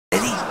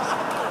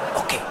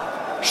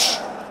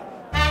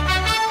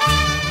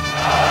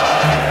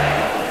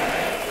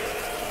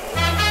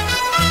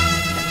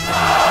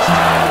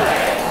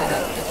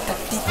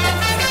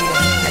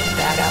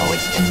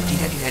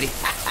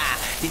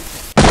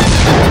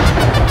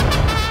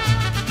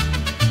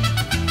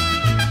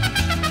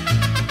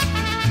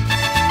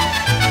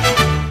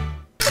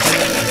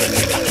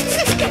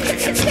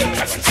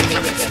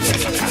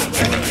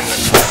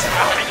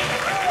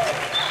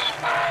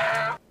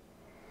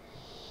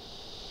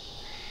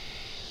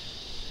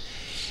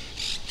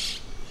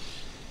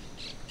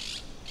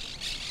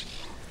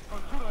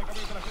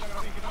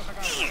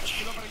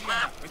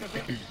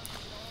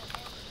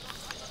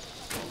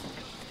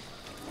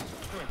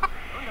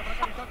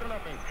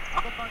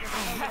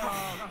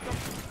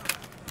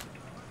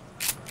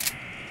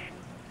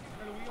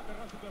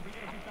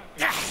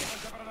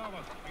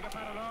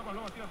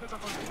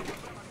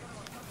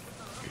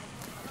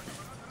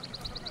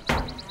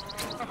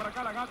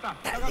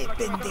Dale,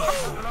 pendejo.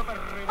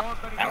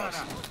 Vamos.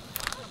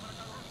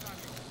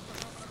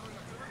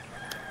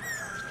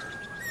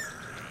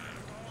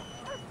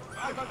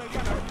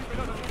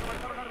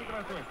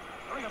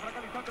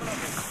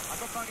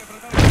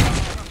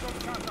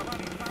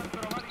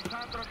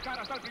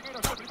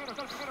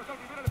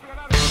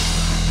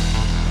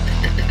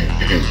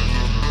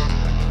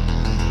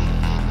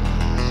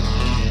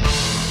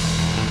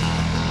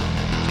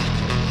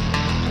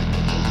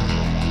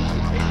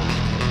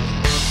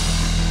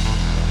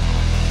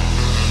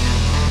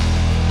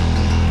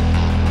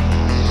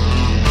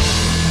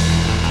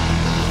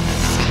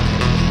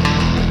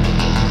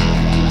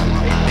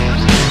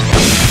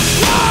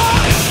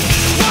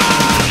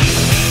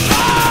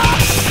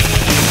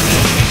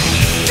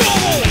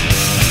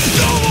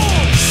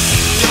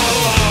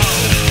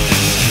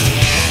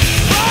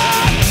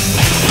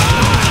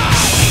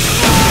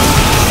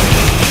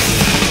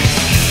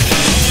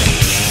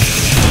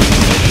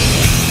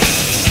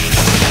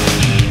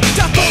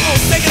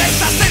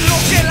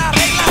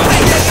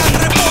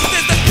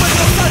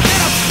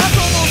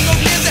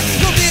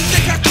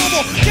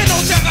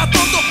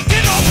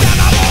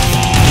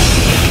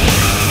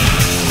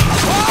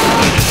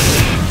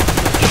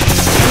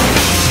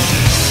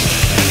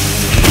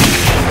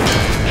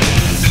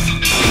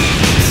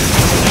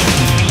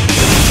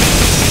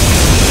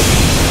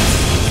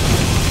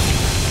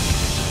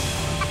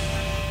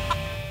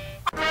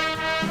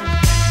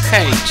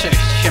 Hej, cześć,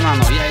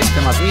 siemano, ja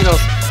jestem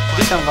Admiros.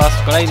 Witam was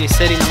w kolejnej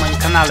serii na moim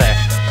kanale.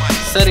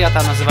 Seria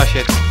ta nazywa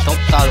się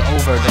Total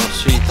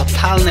Overdose, czyli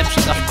totalne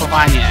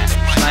przedawkowanie.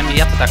 Przynajmniej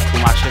ja to tak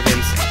tłumaczę,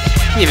 więc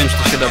nie wiem, czy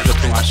to się dobrze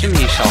tłumaczy,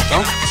 mniejsza o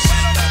to.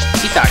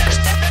 I tak,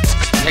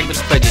 jakby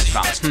to powiedzieć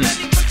wam.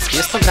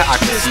 Jest to gra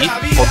akcji,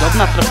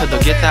 podobna trochę do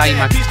GTA i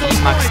Max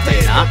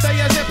Payne'a.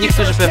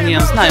 Niektórzy pewnie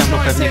ją znają, bo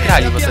pewnie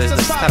grali, bo to jest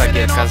dość stara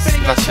gierka z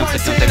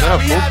 2005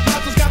 roku.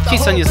 Ci,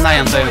 co nie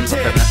znają, to ją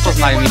zapewne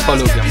poznają i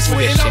polubią.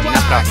 Uwierzcie mi,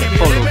 naprawdę,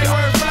 polubią.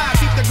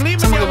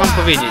 Co mogę wam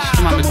powiedzieć?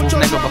 Tu mamy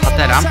głównego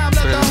bohatera,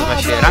 który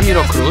nazywa się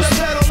Ramiro Cruz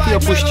i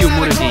opuścił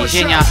mury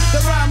więzienia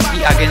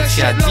i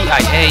agencja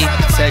DIA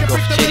chce go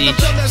wcielić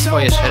w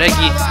swoje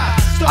szeregi,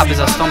 aby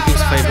zastąpił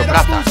swojego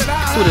brata,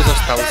 który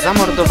został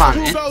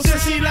zamordowany,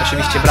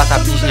 oczywiście brata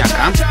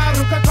bliźniaka,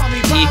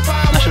 i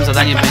naszym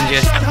zadaniem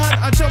będzie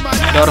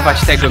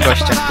dorwać tego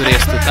gościa, który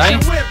jest tutaj.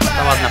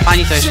 Ta ładna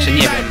pani to jeszcze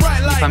nie wiem,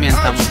 nie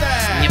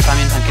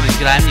pamiętam kiedyś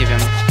grałem, nie wiem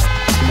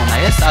kim ona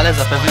jest, ale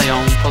zapewne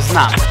ją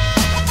poznam.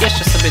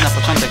 Jeszcze sobie na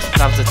początek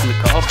sprawdzę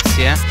tylko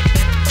opcje.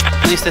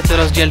 No niestety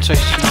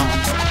rozdzielczość, no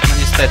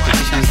niestety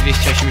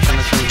 1280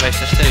 na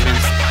 1024, więc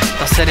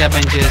ta seria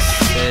będzie z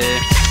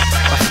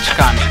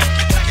paseczkami.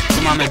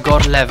 Tu mamy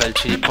gore level,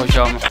 czyli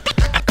poziom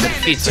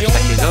krwi, coś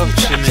takiego.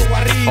 Wpiszemy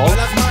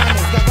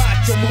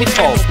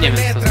default, nie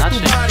wiem co to znaczy.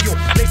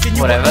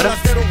 Whatever.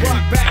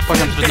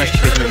 Poziom trudności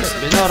weźmiemy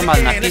sobie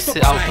normal,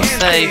 napisy,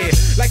 autosave,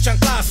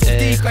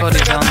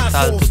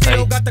 horizontal,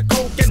 tutaj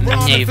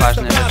mniej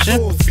ważne rzeczy.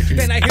 No,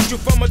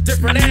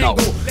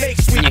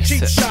 nie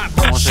chcę,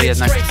 a może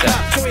jednak chcę.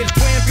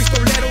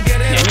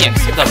 Nie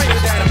chcę, dobrze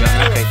jest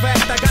ustawione, okej.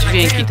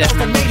 Dźwięki też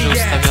mam dobrze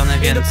ustawione,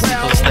 więc nie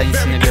pozostaje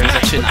nic innego jak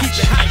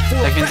zaczynać.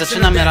 Tak więc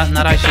zaczynamy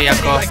na razie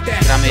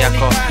gramy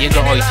jako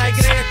jego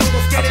ojciec.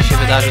 A co się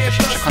wydarzy, to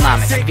się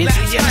przekonamy. Tak więc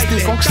idziemy z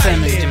tym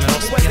koksem, będziemy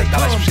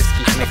rozpierdalać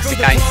wszystkich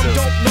Meksykańców.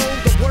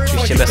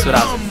 Oczywiście bez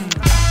urazy.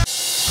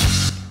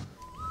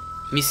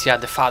 Misja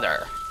The Father.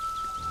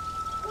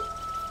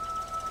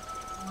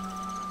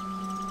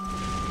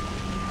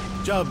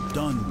 Job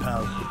done,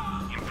 pal.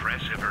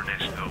 Impressive,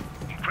 Ernesto.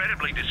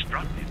 Incredibly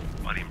destructive,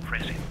 but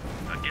impressive.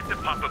 Now get the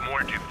Papa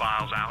Muerte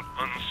files out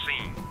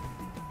unseen.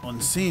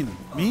 Unseen?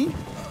 Me?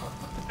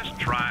 Just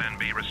try and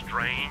be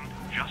restrained.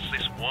 Just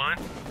this one.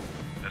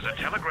 There's a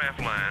telegraph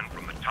line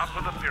from the top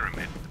of the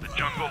pyramid to the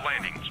jungle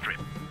landing strip.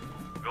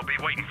 We'll be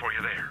waiting for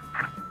you there.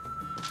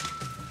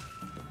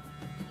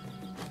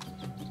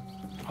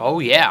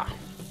 Oh yeah.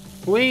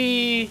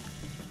 Whee!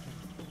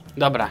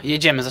 Dobra,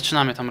 jedziemy,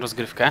 zaczynamy tą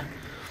rozgrywkę.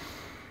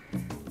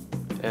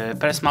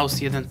 Press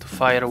mouse 1 to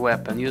fire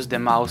weapon. Use the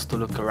mouse to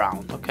look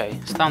around. Ok,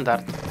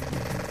 standard.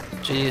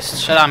 Czyli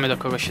strzelamy do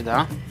kogo się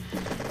da.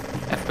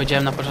 Jak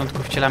powiedziałem na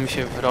początku, wcielamy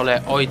się w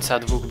rolę ojca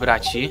dwóch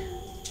braci.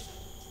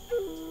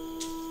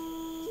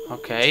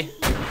 Okej.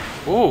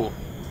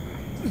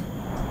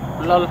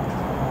 Lol.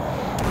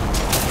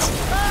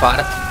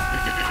 Fart.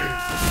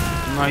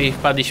 No i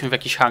wpadliśmy w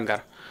jakiś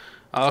hangar.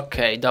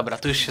 Okej, dobra,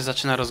 tu już się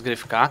zaczyna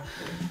rozgrywka.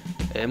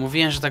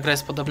 Mówiłem, że ta gra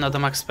jest podobna do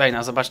Max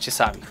Payne'a, zobaczcie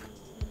sami.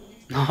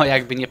 No,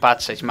 jakby nie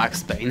patrzeć,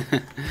 Max Payne.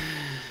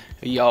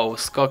 Yo,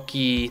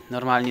 skoki,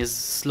 normalnie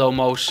slow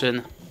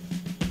motion.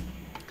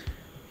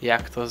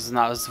 Jak to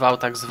zwał,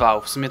 tak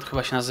zwał. W sumie to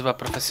chyba się nazywa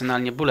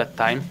profesjonalnie bullet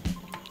time.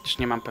 Już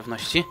nie mam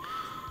pewności.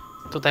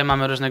 Tutaj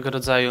mamy różnego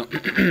rodzaju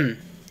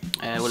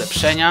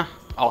ulepszenia.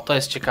 O, to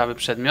jest ciekawy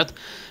przedmiot.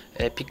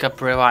 Pick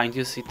up rewind,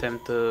 use item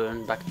to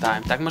back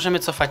time. Tak, możemy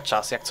cofać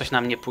czas, jak coś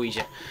nam nie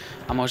pójdzie.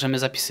 A możemy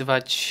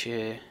zapisywać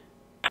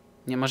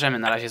Nie możemy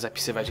na razie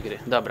zapisywać gry.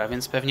 Dobra,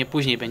 więc pewnie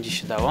później będzie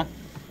się dało.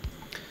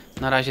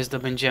 Na razie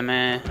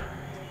zdobędziemy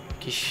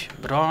jakąś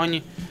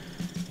broń.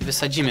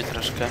 Wysadzimy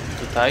troszkę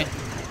tutaj.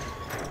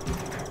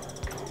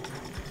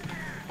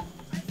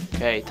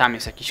 Okej, tam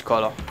jest jakiś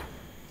kolo.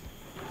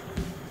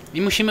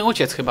 I musimy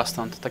uciec chyba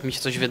stąd, tak mi się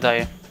coś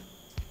wydaje.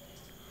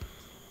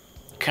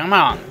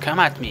 Come on,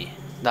 come at me.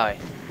 Dawaj.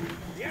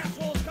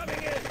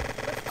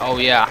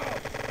 Oh yeah.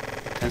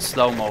 Ten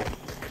slow-mo.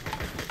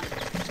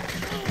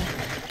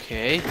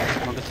 Okej,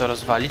 mogę to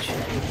rozwalić.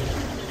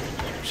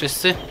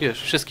 Wszyscy?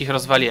 Już, wszystkich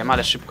rozwaliłem,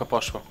 ale szybko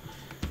poszło.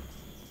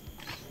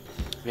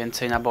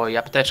 Więcej naboi,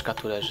 apteczka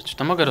tu leży. Czy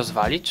to mogę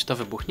rozwalić? Czy to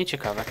wybuchnie?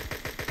 Ciekawe.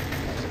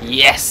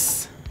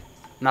 Yes!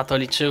 Na to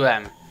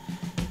liczyłem.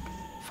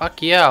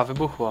 Fuck yeah,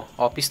 wybuchło.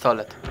 O,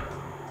 pistolet.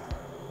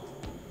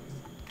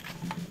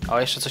 O,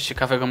 jeszcze coś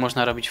ciekawego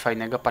można robić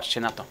fajnego.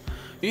 Patrzcie na to.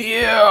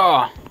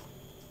 Yeah!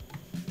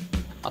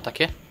 A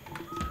takie?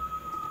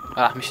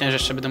 A, myślałem, że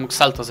jeszcze będę mógł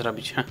salto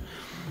zrobić.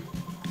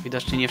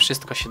 Widocznie nie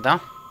wszystko się da.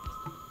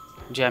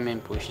 Gdzie ja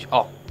miałem pójść?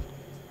 O!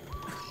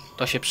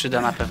 To się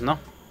przyda na pewno.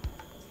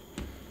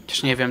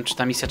 Chociaż nie wiem, czy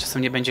ta misja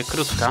czasem nie będzie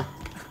krótka.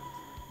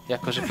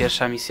 Jako, że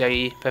pierwsza misja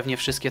i pewnie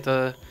wszystkie to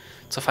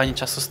cofanie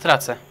czasu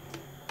stracę.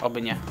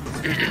 Oby nie.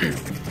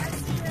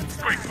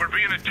 Quick, we're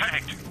being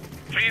attacked.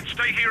 Can't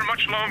stay here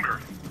much longer.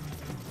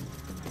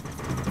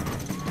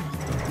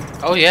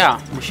 Oh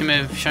yeah!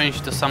 Musimy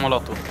wsiąść do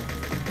samolotu.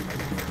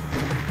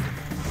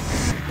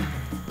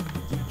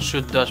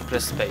 Shoot, dodge,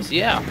 press space.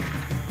 Yeah!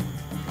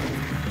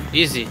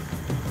 Easy.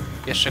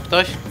 Jeszcze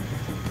ktoś?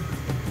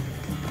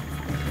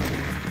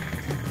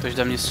 Ktoś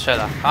do mnie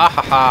strzela. Ha,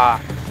 ha, ha.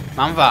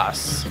 Mam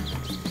was.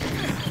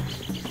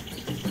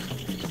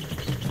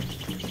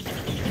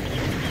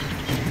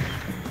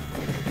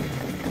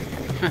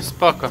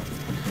 Spoko.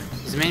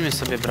 Zmieńmy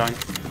sobie broń.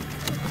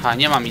 Aha,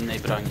 nie mam innej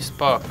broni.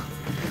 Spoko.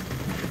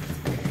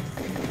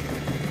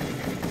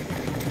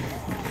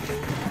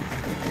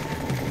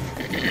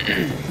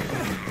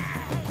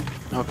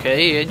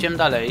 Okej, jedziemy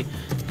dalej.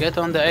 Get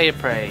on the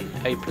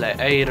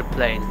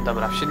airplane.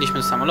 Dobra, wsiedliśmy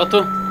do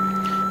samolotu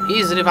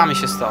i zrywamy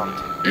się stąd.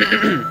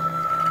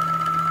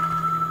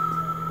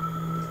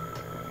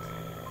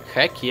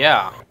 Heck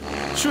yeah.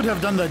 Should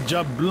have done that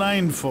job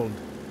blindfold.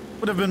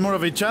 Would have been more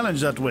of a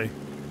challenge that way.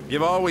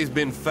 You've always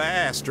been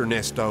fast,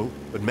 Ernesto,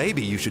 but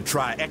maybe you should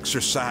try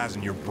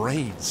exercising your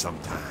brain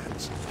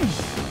sometimes.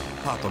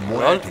 Papa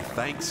Muerte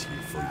thanks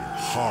you for your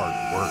hard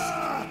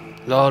work.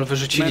 Lol,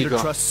 wyrzucili Commander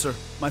go. Trust, sir.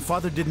 My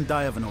father didn't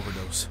die of an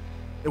overdose.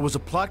 It was a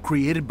plot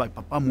created by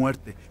Papa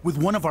Muerte with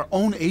one of our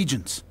own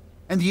agents.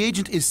 And the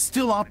agent is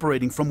still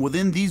operating from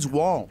within these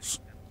walls.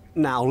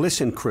 Now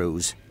listen,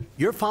 Cruz.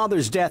 Your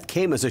father's death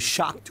came as a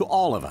shock to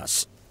all of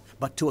us.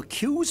 But to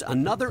accuse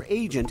another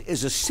agent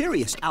is a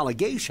serious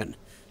allegation.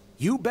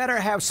 You better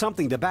have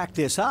something to back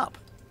this up.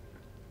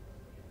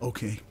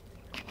 Okay.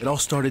 It all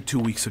started 2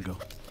 weeks ago.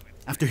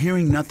 After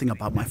hearing nothing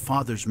about my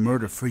father's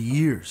murder for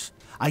years,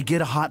 I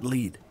get a hot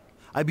lead.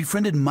 I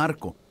befriended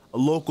Marco, a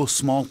local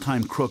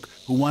small-time crook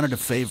who wanted a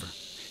favor.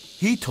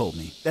 He told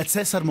me that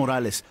Cesar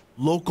Morales,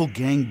 local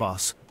gang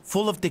boss,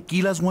 full of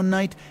tequilas one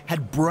night,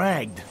 had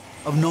bragged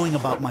of knowing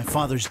about my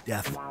father's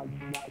death.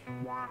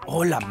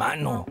 Hola,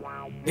 mano.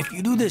 If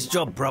you do this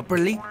job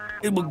properly,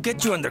 it will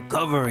get you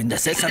undercover in the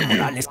Cesar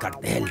Morales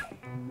cartel.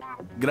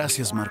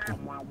 Gracias, Marco.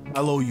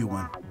 I'll owe you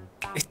one.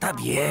 Está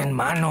bien,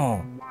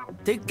 mano.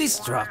 Take this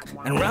truck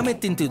and ram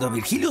it into the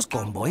Virgilio's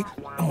convoy,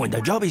 and when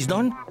the job is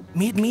done,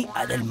 meet me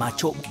at El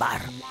Macho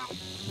Bar.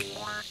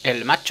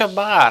 El Macho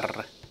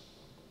Bar.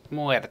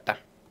 Muerta.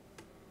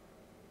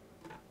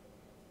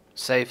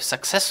 Save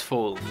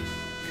successful.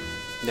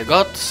 The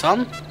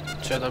Godson?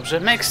 Czy dobrze?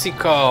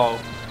 Mexico!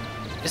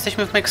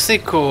 Jesteśmy w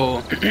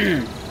Meksyku!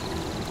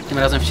 Tym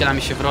razem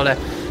wcielamy się w rolę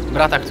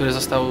brata, który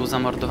został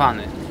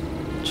zamordowany.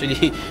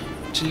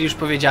 Czyli już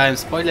powiedziałem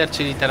spoiler,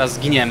 czyli teraz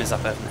zginiemy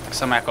zapewne. Tak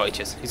samo jak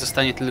ojciec. I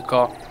zostanie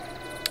tylko...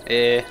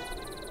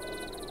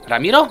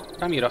 Ramiro?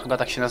 Ramiro, chyba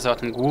tak się nazywa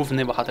ten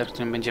główny bohater,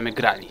 którym będziemy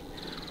grali.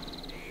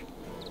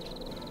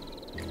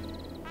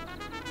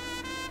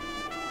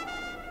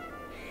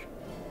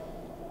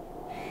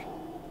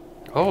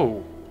 Oh,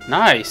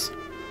 nice!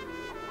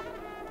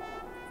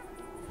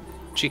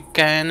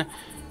 Chicken.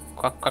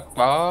 Kwa, kwa,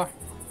 kwa.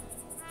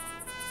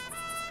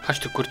 Chodź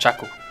tu,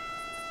 kurczaku.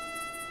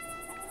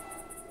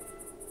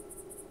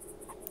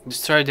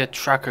 Destroy the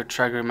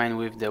tracker man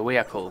with the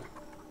vehicle.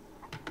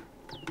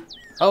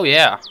 Oh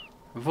yeah.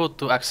 W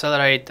to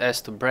accelerate,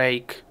 S to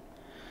brake.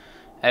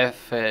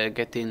 F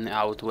getting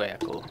out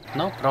vehicle.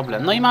 No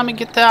problem. No i mamy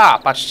GTA.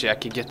 Patrzcie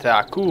jakie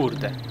GTA,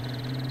 kurde.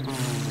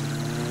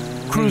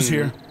 Cruz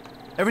here.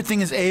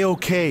 Everything is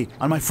A-okay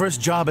on my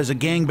first job as a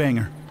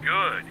gangbanger.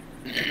 Good.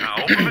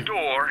 Now open the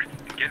door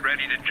and get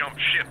ready to jump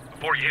ship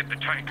before you hit the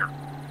tanker.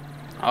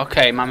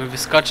 Okej, mamy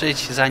wyskoczyć,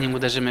 zanim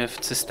uderzymy w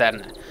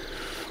cysternę.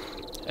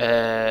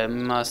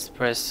 Must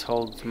press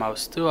hold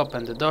mouse to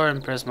open the door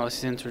and press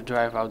mouse in to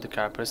drive out the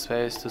car. Press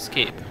space to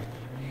escape.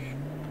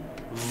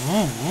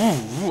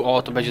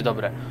 O, to będzie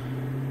dobre.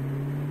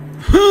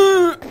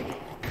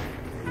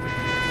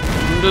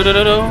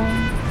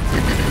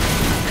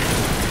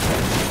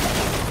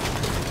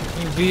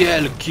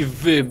 Wielki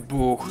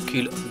wybuch.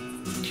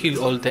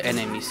 Kill all the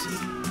enemies.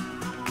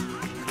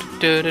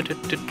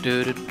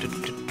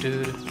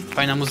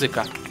 Fajna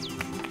muzyka.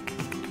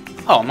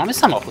 O, mamy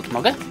samochód,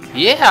 mogę?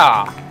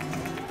 Yeah!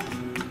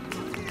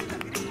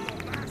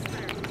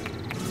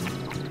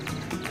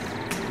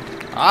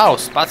 O,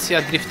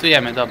 spacja,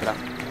 driftujemy, dobra.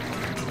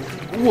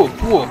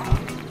 Łup, łup.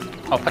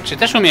 O, patrzcie,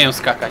 też umieją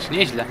skakać,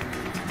 nieźle.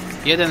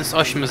 1 z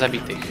 8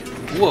 zabitych.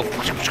 Łup.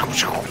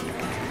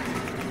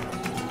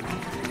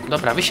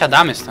 Dobra,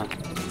 wysiadamy stąd.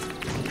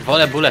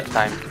 Wolę bullet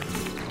time.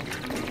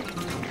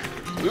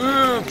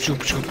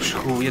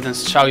 Jeden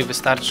strzał i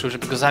wystarczył,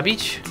 żeby go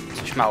zabić?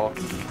 Coś mało.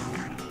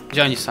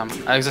 Gdzie oni są?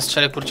 A jak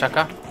zastrzelę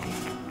kurczaka?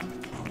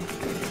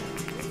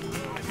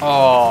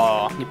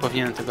 O, nie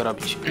powinienem tego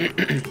robić.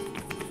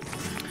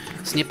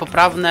 Jest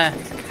niepoprawne.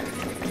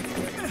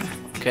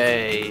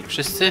 Okej,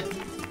 wszyscy?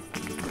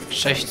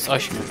 6 z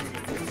 8.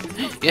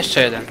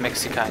 Jeszcze jeden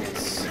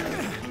Meksykaniec.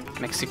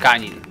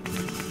 Meksykanin.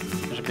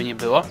 Żeby nie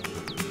było.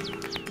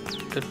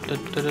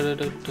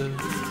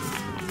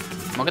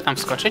 Mogę tam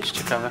wskoczyć?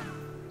 Ciekawe.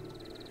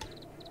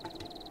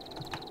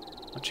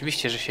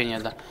 Oczywiście, że się nie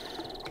da.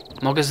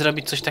 Mogę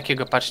zrobić coś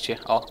takiego, patrzcie.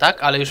 O,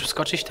 tak? Ale już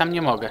wskoczyć tam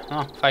nie mogę.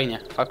 O, fajnie.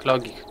 Fuck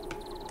logik.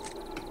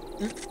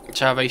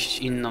 Trzeba wejść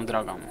inną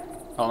drogą.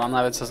 O, mam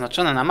nawet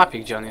zaznaczone na mapie,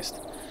 gdzie on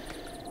jest.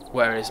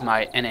 Where is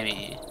my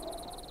enemy?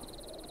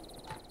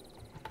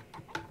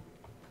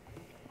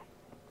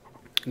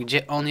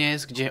 Gdzie on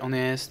jest? Gdzie on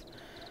jest?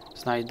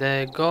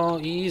 Znajdę go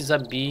i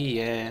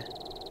zabiję.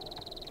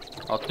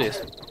 O, tu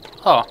jest.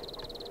 O!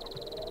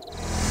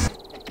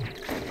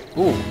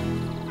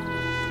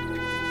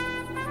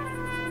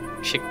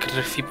 Się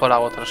krwi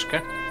polało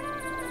troszkę.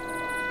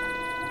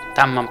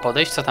 Tam mam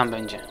podejść, co tam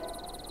będzie?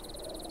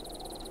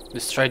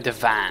 Destroy the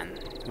van.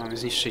 Mamy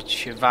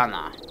zniszczyć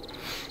vana.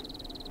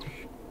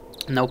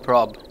 No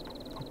prob.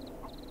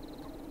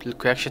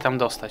 Tylko jak się tam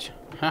dostać?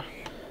 Ha.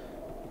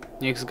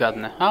 Niech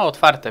zgadnę. A,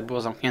 otwarte,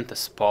 było zamknięte.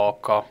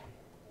 Spoko.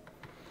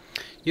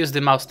 Use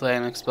the mouse to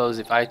aim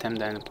explosive item,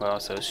 then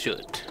also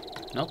shoot.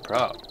 No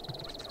prob.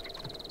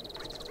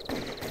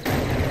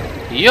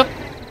 Yup.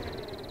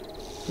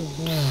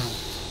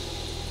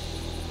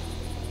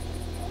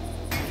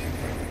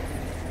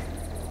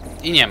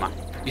 I nie ma.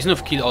 I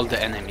znów kill all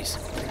the enemies.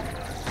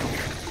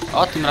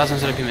 O, tym razem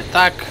zrobimy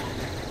tak.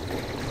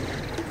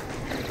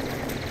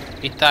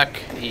 I tak,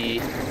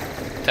 i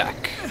tak.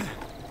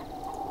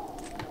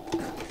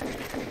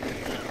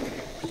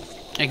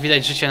 Jak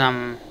widać, życie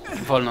nam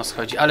wolno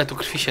schodzi, ale tu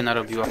krwi się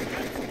narobiło.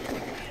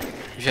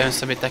 Wziąłem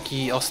sobie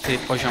taki ostry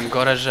poziom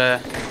gore, że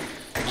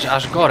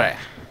aż gore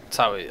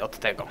cały od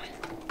tego.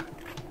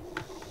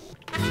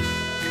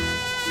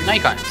 No i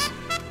koniec.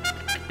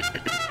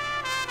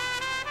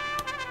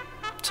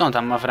 Co on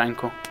tam ma w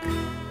ręku?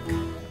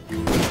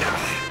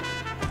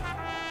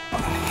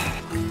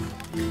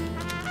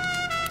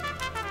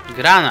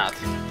 Granat.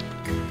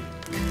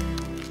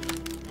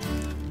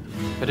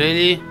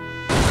 Really?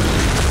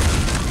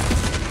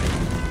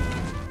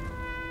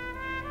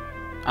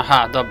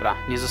 Aha, dobra.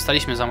 Nie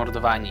zostaliśmy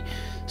zamordowani.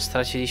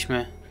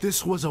 Straciliśmy...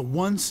 This was a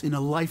once in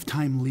a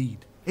lifetime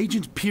lead.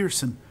 Agent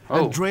Pearson,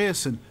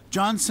 Andreasen,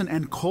 Johnson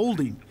and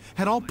Colding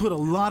had all put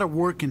a lot of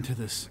work into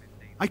this.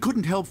 I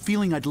couldn't help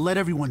feeling I'd let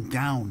everyone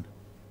down.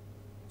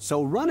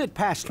 So run it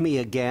past me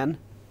again.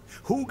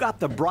 Who got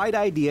the bright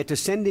idea to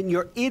send in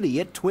your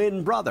idiot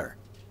twin brother?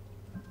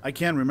 I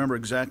can't remember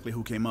exactly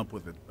who came up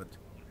with it, but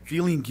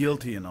feeling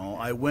guilty and all,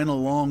 I went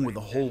along with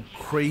the whole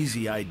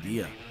crazy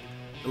idea.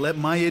 To let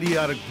my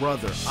idiotic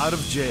brother out of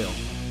jail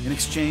in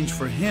exchange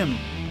for him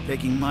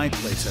taking my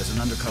place as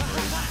an undercover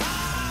agent.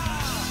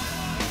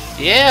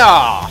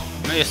 Yeah!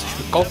 My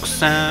jesteśmy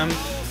koksem.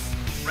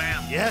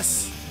 Ram.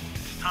 Yes?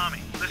 Tommy,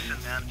 listen,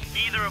 man.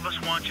 Neither of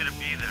us want you to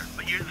be there,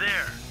 but you're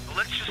there. So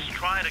let's just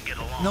try to get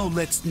along. No,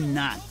 let's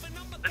not.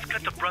 Let's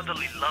cut the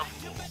brotherly love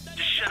bull.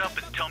 Just shut up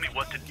and tell me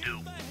what to do.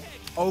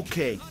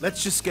 Okay,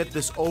 let's just get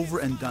this over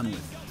and done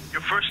with.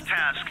 Your first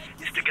task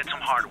is to get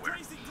some hardware.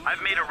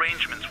 I've made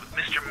arrangements with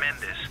Mr.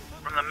 Mendez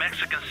from the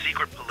Mexican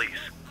secret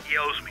police. He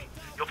owes me.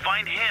 You'll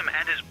find him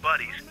and his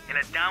buddies in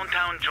a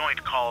downtown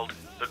joint called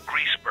the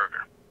Grease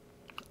Burger.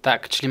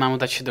 Tak, czyli mam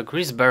udać się do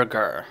Grease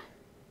Burger.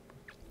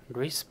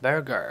 Grease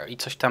Burger i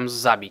coś tam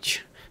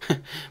zabić.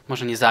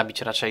 Może nie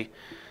zabić, raczej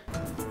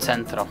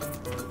centro.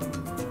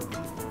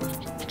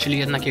 Czyli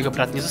jednak jego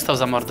brat nie został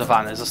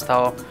zamordowany.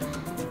 Zostało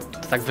to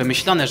tak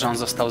wymyślone, że on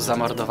został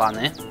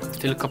zamordowany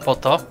tylko po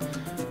to,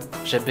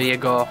 żeby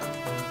jego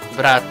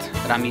brat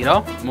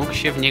Ramiro mógł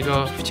się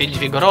wcielić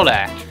w jego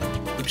rolę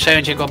i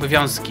przejąć jego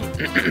obowiązki.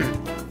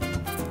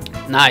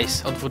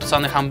 Nice,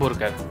 odwrócony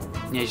hamburger.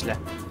 Nieźle.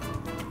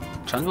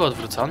 Czy on był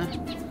odwrócony?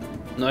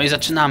 No i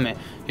zaczynamy.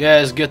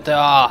 Jest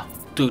GTA.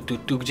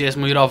 Tu, gdzie jest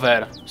mój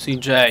rower?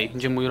 CJ,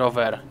 gdzie mój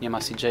rower? Nie ma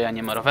CJ'a,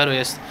 nie ma roweru,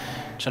 jest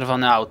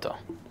czerwone auto.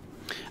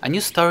 A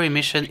new story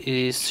mission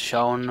is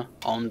shown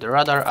on the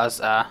radar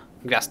as a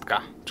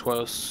gwiazdka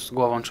z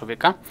głową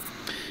człowieka.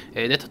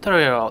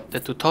 The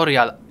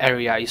tutorial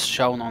area is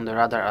shown on the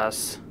radar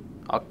as...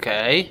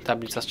 Okej,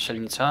 tablica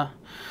strzelnicza.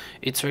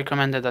 It's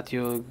recommended that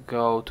you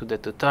go to the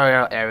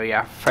tutorial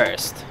area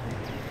first.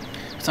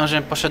 Chcą,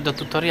 żebym poszedł do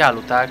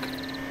tutorialu, tak?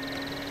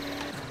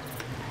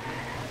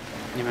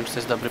 Nie wiem, czy to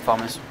jest dobry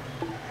pomysł.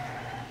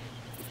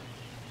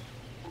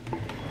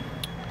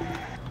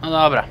 No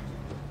dobra.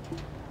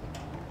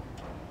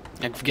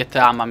 Jak w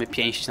GTA mamy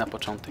pięść na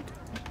początek.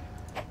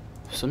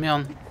 W sumie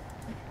on...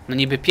 No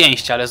niby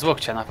pięść, ale z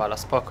łokcia nawala,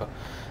 spoko.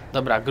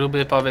 Dobra,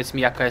 gruby, powiedz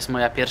mi, jaka jest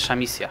moja pierwsza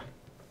misja.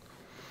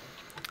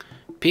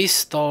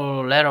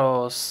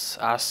 Pistoleros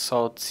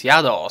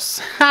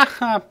Asociados.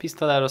 Haha,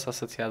 Pistoleros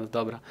Asociados,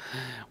 dobra.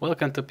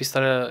 Welcome to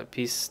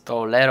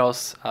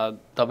Pistoleros.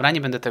 Dobra,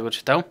 nie będę tego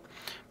czytał.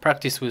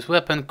 Practice with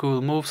weapon,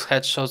 cool moves,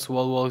 headshots,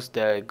 wall walks,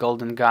 the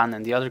golden gun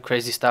and the other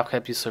crazy stuff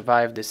help you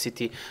survive the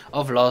city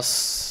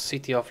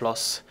of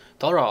Los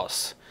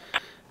Toros.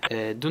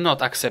 Do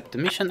not accept the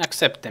mission,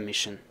 accept the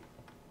mission.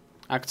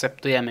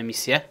 Akceptujemy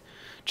misję.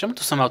 Czemu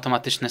tu są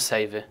automatyczne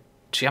save'y?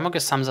 Czy ja mogę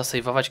sam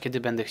zasejwować, kiedy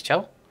będę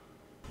chciał?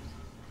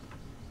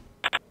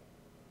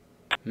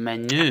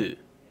 Menu.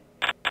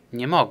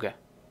 Nie mogę.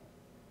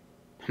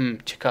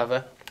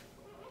 Ciekawe.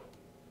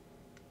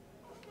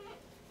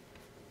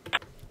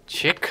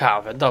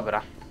 Ciekawe,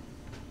 dobra.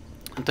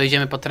 No to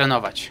idziemy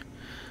potrenować.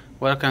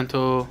 Welcome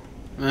to...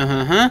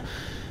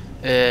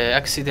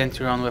 accident,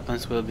 your own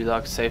weapons will be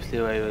locked safely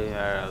away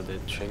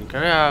the training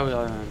area.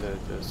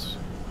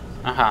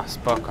 Aha,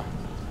 spoko.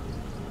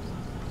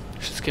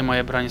 Wszystkie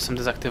moje bronie są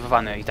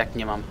dezaktywowane i tak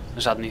nie mam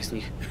żadnych z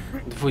nich.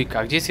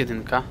 Dwójka, gdzie jest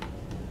jedynka?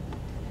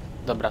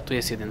 Dobra, tu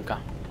jest jedynka.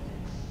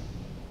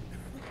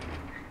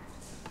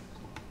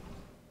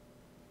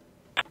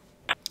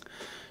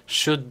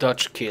 Shoot,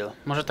 dodge, kill.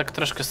 Może tak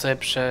troszkę sobie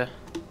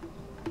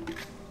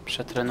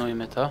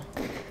przetrenujmy to.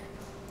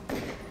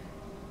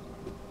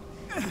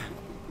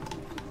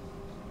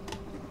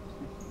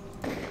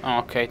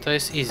 Okej, to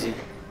jest easy.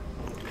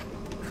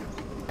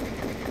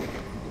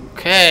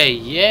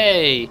 Okej,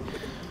 jej!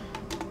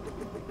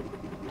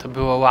 To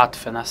było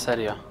łatwe, na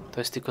serio.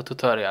 To jest tylko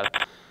tutorial.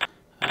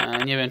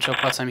 Nie wiem, czy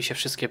opłaca mi się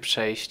wszystkie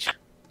przejść.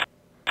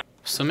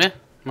 W sumie?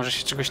 Może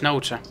się czegoś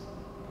nauczę.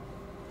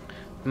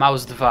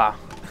 Mouse 2.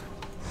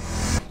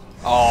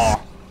 O!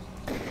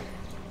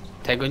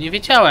 Tego nie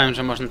wiedziałem,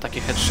 że można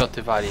takie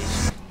headshoty walić.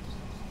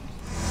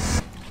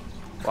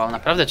 Wow,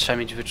 naprawdę trzeba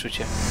mieć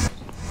wyczucie.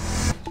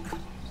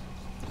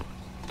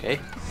 Okej.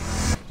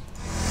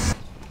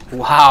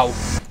 Wow!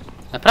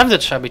 Naprawdę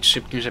trzeba być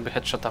szybkim, żeby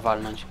headshota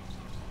walnąć.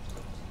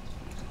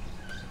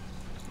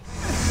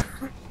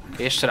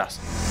 Okej, jeszcze raz.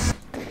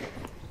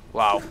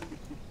 Wow.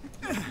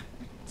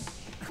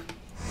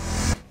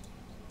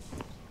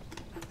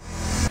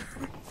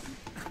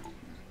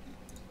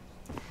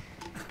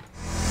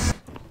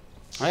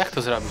 No jak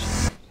to zrobić?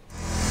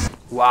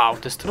 Wow,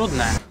 to jest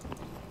trudne.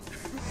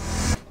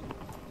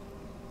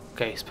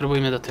 Okej,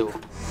 spróbujmy do tyłu.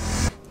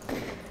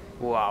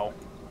 Wow.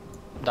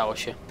 Udało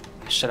się.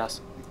 Jeszcze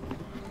raz.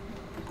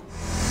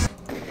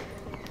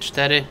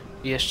 4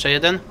 i jeszcze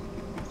jeden.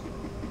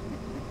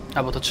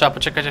 A, bo to trzeba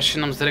poczekać, aż się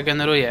nam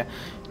zregeneruje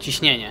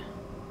ciśnienie.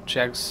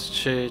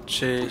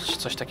 Czy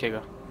coś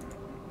takiego.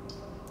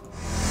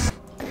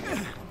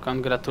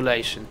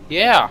 Congratulations.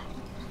 Yeah!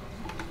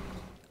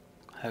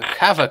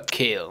 Have a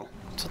kill.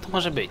 Co to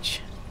może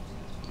być?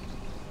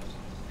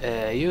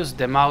 Use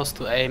the mouse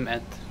to aim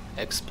at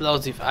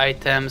explosive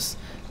items,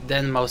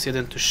 then mouse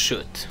 1 to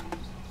shoot.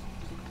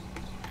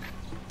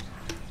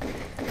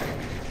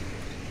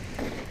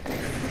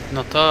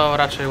 No to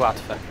raczej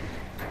łatwe.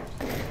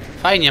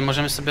 Fajnie,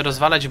 możemy sobie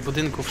rozwalać w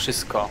budynku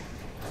wszystko.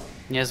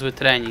 Niezły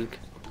trening.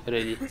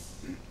 Really.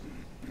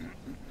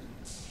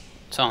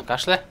 Co on,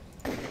 kaszle?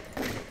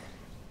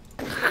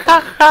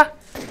 Haha!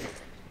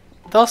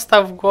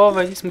 Dostał w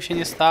głowę, nic mu się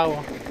nie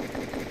stało.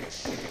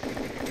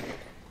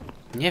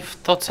 Nie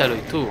w to celuj,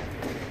 tu.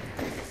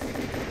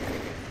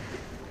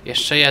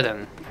 Jeszcze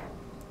jeden.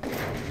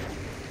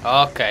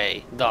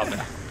 Okej,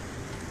 dobra.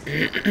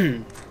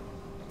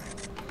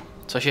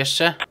 Coś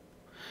jeszcze?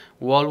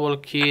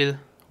 Wall kill,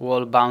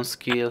 wall bounce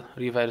kill,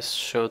 reverse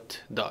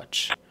shoot,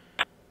 dodge.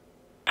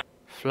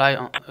 Fly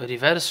on...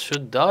 Reverse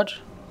shoot, dodge?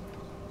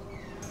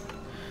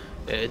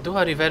 Do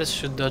a reverse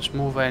shoot, dodge,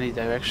 move any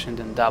direction,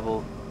 then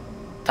double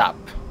tap.